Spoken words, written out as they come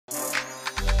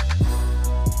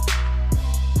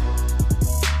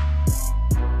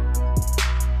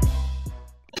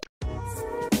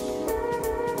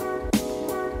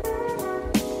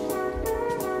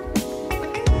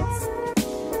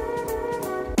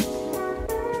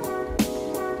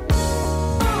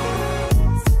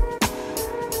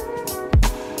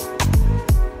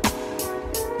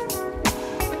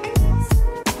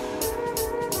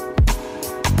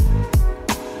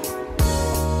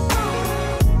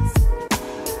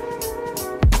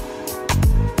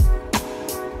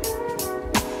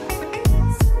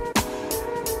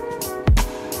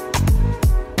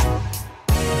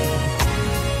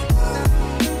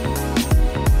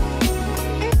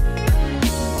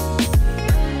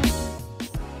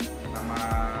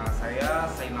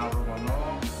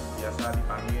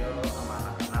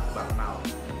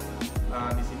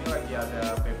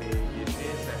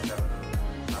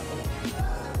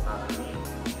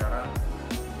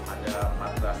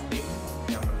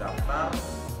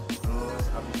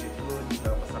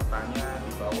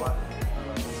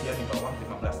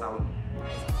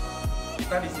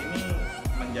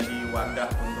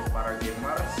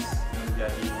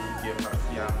gamers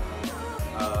yang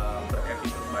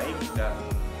berattitude baik dan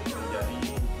menjadi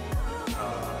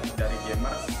dari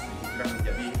gamers hingga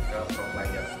menjadi ke pro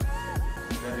player.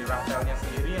 Dari Raftelnya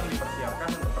sendiri yang dipersiapkan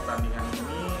untuk pertandingan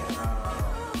ini,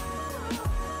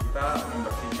 kita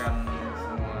membersihkan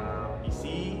semua PC,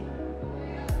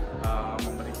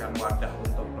 memberikan wadah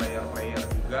untuk player-player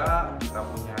juga. Kita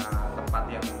punya tempat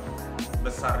yang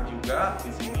besar juga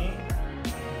di sini,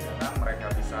 ya kan,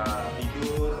 mereka bisa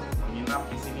tidur, menginap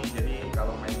di sini. Jadi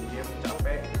kalau main game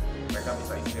capek, mereka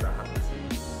bisa istirahat di sini.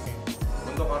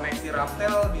 Untuk koneksi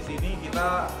Raftel di sini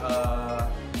kita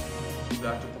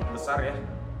sudah cukup besar ya,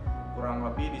 kurang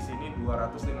lebih di sini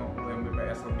 250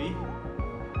 Mbps lebih.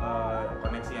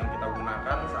 Koneksi yang kita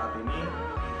gunakan saat ini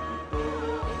itu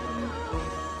untuk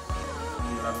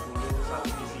 91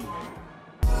 PC.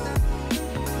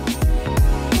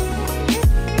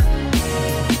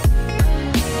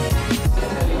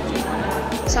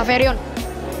 Saverion,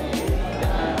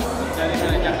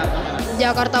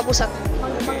 Jakarta Pusat.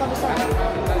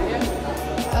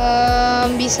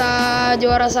 Bisa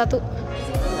juara 1.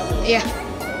 Iya.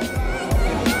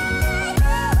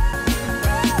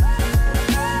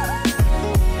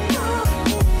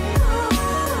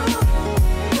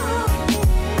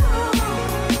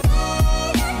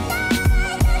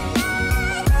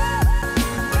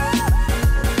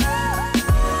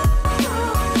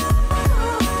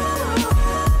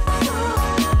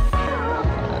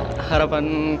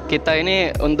 Harapan kita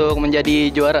ini untuk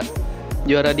menjadi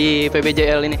juara di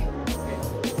PBJL ini.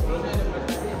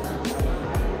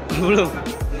 Belum.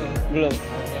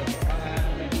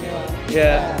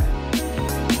 Ya.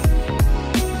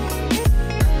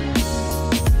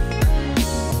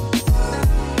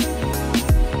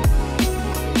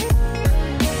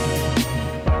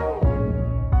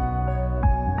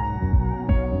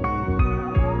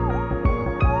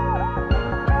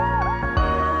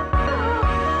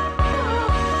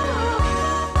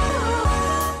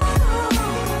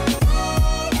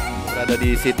 Berada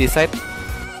di City Side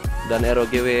dan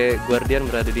ROGW Guardian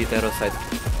berada di Terror Side.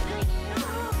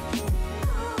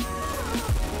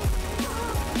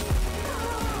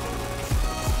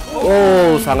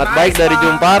 Oh, sangat baik dari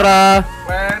Jumpara.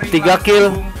 3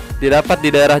 kill didapat di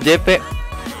daerah JP.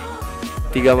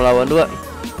 3 melawan 2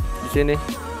 di sini.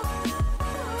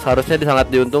 Seharusnya sangat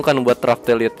diuntungkan buat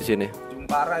Raftel Lihat di sini.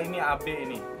 Jumpara ini AB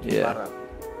ini. Jumpara.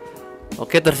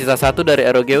 Oke, tersisa 1 dari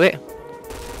ROGW.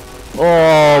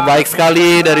 Oh, baik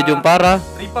sekali dari Jumpara.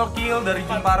 Triple kill dari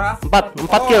Jumpara.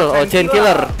 4 kill. Oh, chain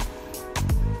killer.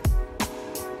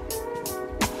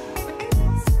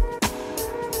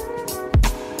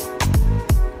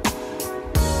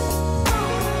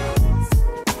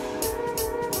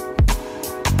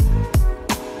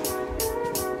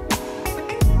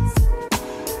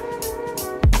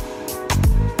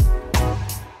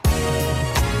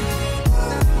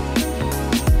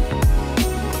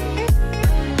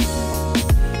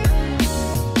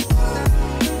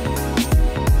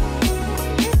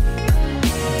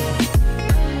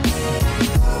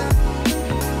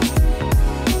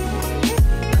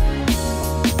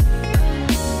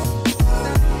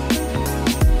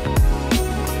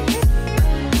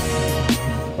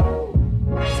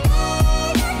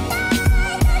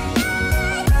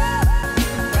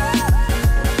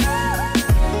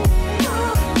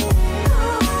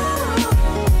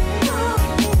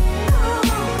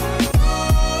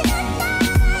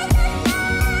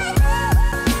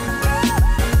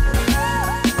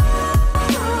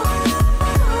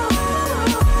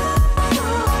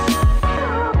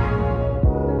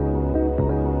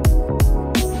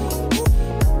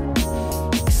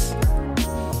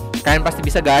 Kalian pasti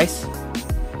bisa, guys.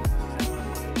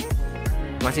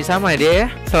 Masih sama ya dia ya,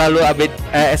 selalu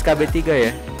SKB 3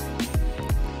 ya.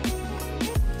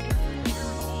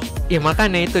 Iya,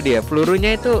 makanya itu dia,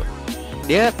 pelurunya itu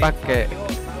dia pakai.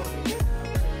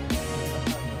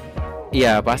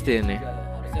 Iya, pasti ini.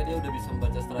 Harusnya dia udah bisa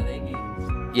membaca strategi.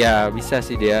 Ya, bisa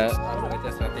sih dia membaca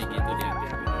strategi itu dia.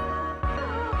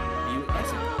 Di US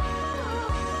ya?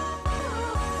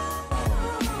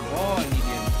 Oh, ini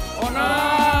dia. Oh,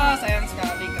 nah, sayang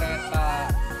sekali kereta.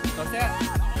 Harusnya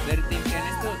dari tim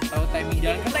CNS tuh tahu timing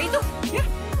jalan kereta itu. Ya.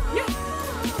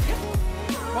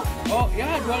 Oh,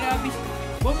 ya, dualnya habis.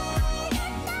 Bom.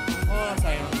 Oh,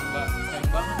 sayang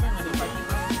banget kan ada fighting.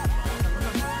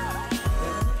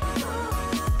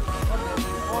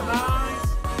 Oh, nice.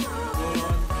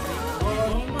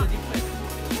 Gol di play.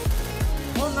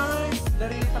 Oh, nice.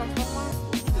 Dari transformer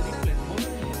jadi play. Boleh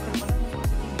di perempuan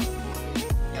masih tinggi.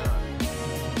 Ya.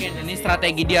 Mungkin ini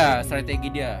strategi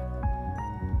dia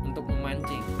untuk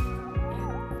memancing.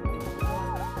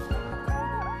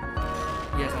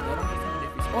 Ya, satu orang bisa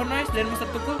nge-devis. Oh nice dari Mr.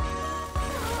 Tukul.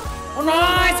 Oh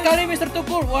nice sekali Mr.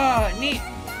 Tukul. Wah ini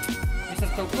Mr.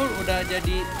 Tukul udah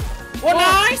jadi. Oh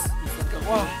nice.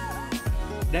 Wah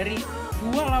dari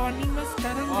 2 lawan 5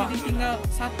 sekarang jadi tinggal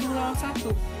 1 lawan 1.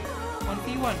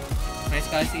 1v1. Nice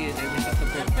sekali sih dari Mr.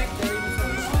 Tukul. Efek dari Mr.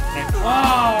 Tukul.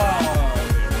 Wow.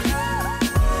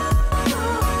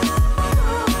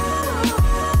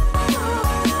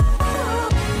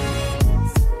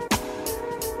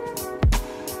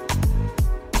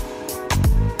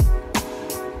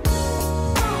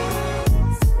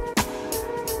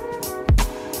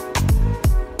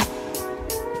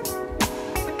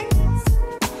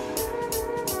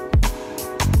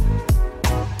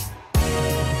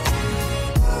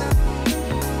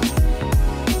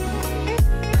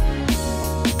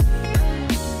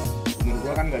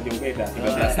 Nggak jauh beda,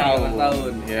 13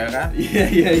 tahun, ya kan?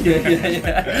 Iya.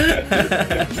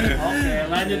 Oke,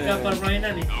 lanjut ke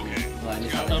permainan nih. Wah, ini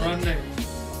Satu ronde.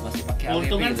 masih pakai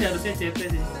Untungan AWP sih gitu. harusnya CP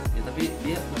sih. Ya, tapi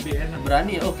dia Lebih enak.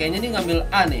 berani. Oh, kayaknya nih ngambil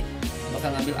A nih. Bakal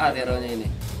ngambil A hero-nya ini.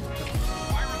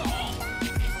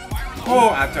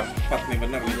 Oh, cepat nih,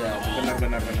 bener nih. Iya,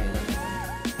 Bener.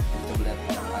 Coba lihat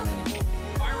orang A-nya nih.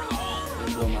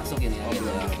 Ini belum masuk ini ya, gitu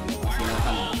ya. Masih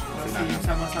nahan. Masih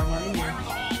sama-sama ini ya.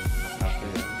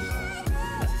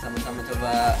 Masih sama-sama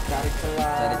coba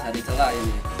cari celah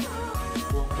ini.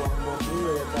 Buang-buang bom dulu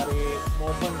ya, cari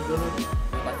momen dulu.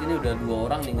 Pasti ini udah 2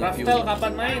 orang nih nge-view. Raftel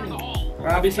kapan main?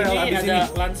 Habis ini ada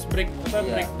lunch break, Iya,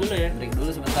 break dulu ya. Break dulu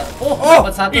sebentar.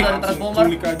 Dapat 1 dari transformer.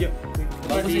 Culik aja.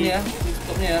 Bagus ini ya,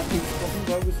 stopnya ya. Stopnya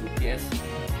bagus. Yes.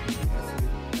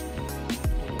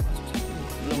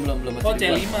 Belum masih Oh, di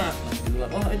luar. C5. Masih di luar.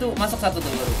 Oh, itu masuk 1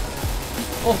 tuh baru.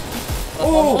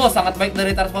 Oh, sangat baik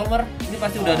dari transformer. Ini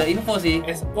pasti udah ada info sih.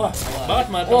 Wah, banget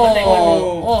mah temennya.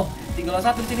 Oh, 3 lawan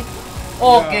 1 di sini.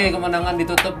 Oke, kemenangan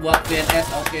ditutup buat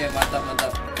PNS. Oke, mantap.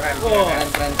 Keren.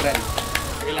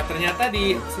 Gila, ternyata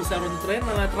di sisa run train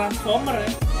malah transformer ya.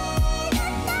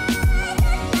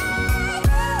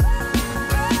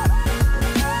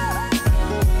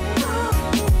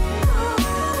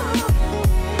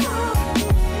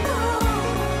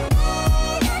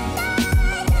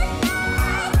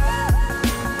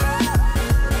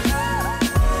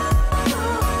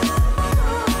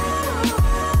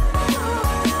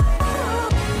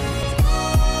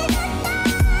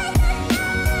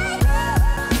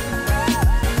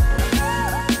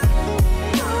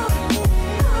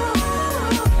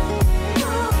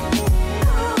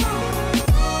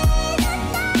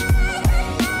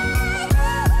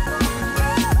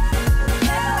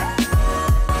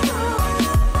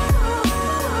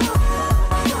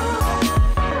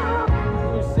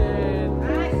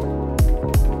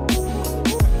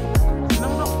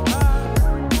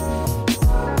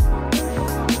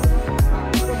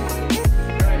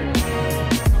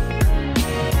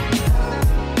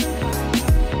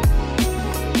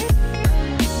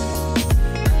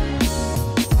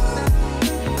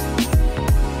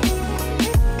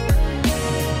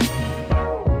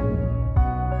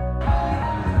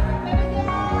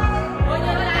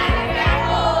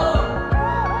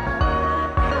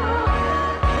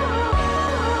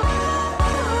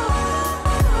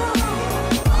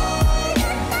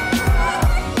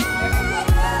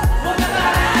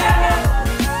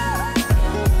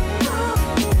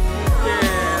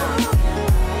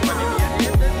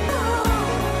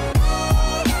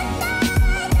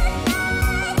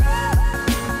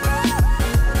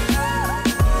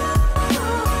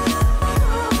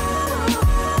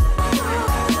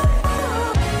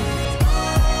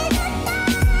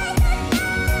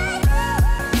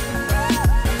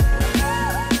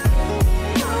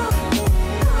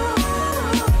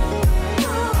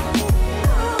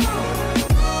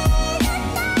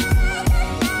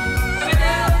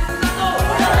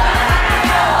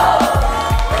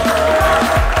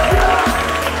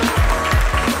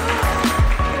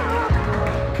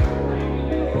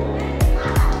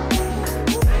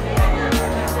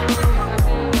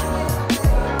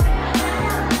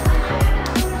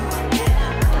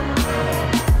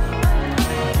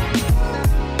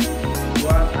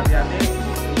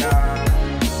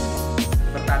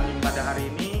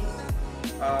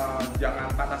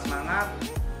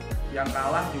 yang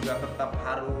kalah juga tetap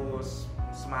harus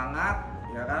semangat,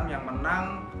 ya kan? Yang menang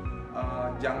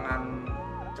jangan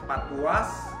cepat puas,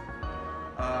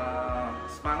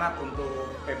 semangat untuk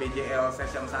PBJL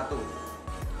Session 1.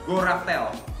 Go Raftel!